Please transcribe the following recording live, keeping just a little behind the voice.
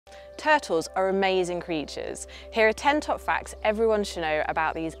Turtles are amazing creatures. Here are 10 top facts everyone should know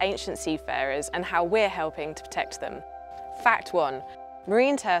about these ancient seafarers and how we're helping to protect them. Fact 1.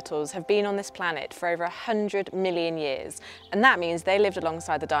 Marine turtles have been on this planet for over 100 million years, and that means they lived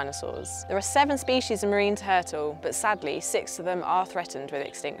alongside the dinosaurs. There are 7 species of marine turtle, but sadly 6 of them are threatened with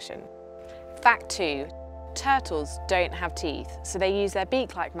extinction. Fact 2. Turtles don't have teeth, so they use their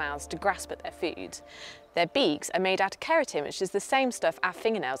beak-like mouths to grasp at their food. Their beaks are made out of keratin, which is the same stuff our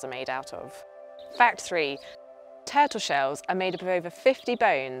fingernails are made out of. Fact 3. Turtle shells are made up of over 50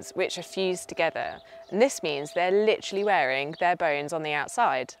 bones which are fused together, and this means they're literally wearing their bones on the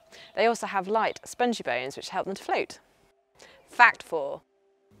outside. They also have light, spongy bones which help them to float. Fact 4.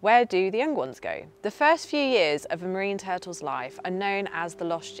 Where do the young ones go? The first few years of a marine turtle's life are known as the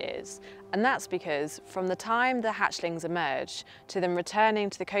lost years, and that's because from the time the hatchlings emerge to them returning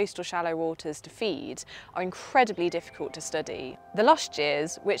to the coastal shallow waters to feed are incredibly difficult to study. The lost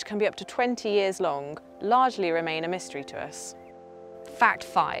years, which can be up to 20 years long, largely remain a mystery to us. Fact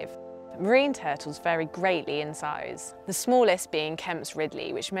 5. Marine turtles vary greatly in size, the smallest being Kemp's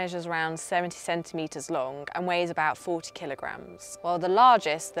Ridley, which measures around 70 centimetres long and weighs about 40 kilograms, while the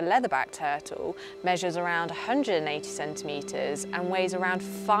largest, the leatherback turtle, measures around 180 centimetres and weighs around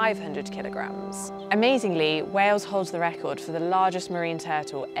 500 kilograms. Amazingly, Wales holds the record for the largest marine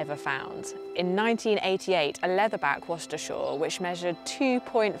turtle ever found. In 1988, a leatherback washed ashore which measured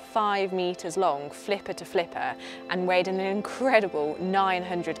 2.5 metres long, flipper to flipper, and weighed an incredible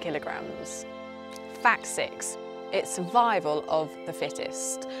 900 kilograms. Fact 6. It's survival of the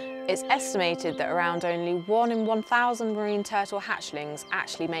fittest. It's estimated that around only 1 in 1,000 marine turtle hatchlings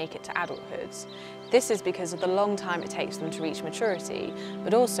actually make it to adulthood. This is because of the long time it takes them to reach maturity,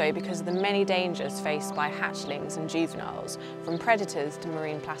 but also because of the many dangers faced by hatchlings and juveniles, from predators to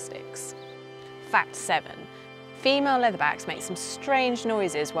marine plastics. Fact 7. Female leatherbacks make some strange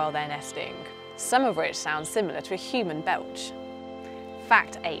noises while they're nesting, some of which sound similar to a human belch.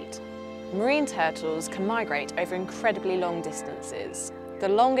 Fact 8. Marine turtles can migrate over incredibly long distances. The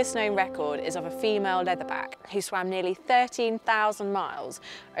longest known record is of a female leatherback who swam nearly 13,000 miles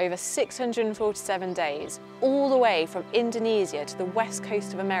over 647 days, all the way from Indonesia to the west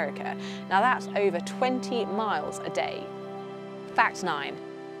coast of America. Now that's over 20 miles a day. Fact 9.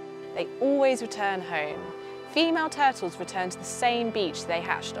 They always return home. Female turtles return to the same beach they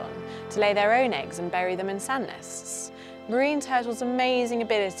hatched on to lay their own eggs and bury them in sand nests. Marine turtles' amazing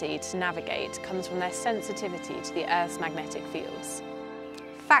ability to navigate comes from their sensitivity to the Earth's magnetic fields.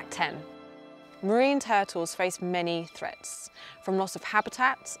 Fact 10. Marine turtles face many threats, from loss of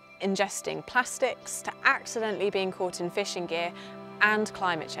habitat, ingesting plastics, to accidentally being caught in fishing gear, and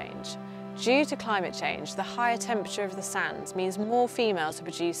climate change. Due to climate change, the higher temperature of the sands means more females are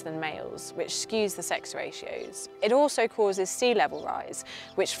produced than males, which skews the sex ratios. It also causes sea level rise,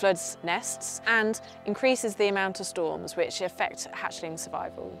 which floods nests, and increases the amount of storms, which affect hatchling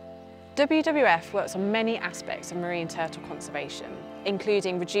survival. WWF works on many aspects of marine turtle conservation,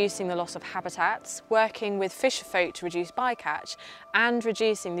 including reducing the loss of habitats, working with fisher folk to reduce bycatch, and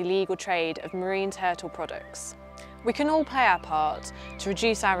reducing the illegal trade of marine turtle products. We can all play our part to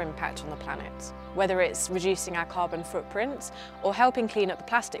reduce our impact on the planet, whether it's reducing our carbon footprint or helping clean up the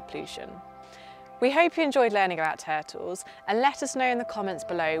plastic pollution. We hope you enjoyed learning about turtles, and let us know in the comments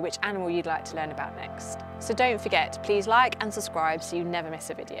below which animal you'd like to learn about next. So don't forget, please like and subscribe so you never miss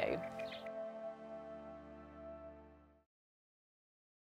a video.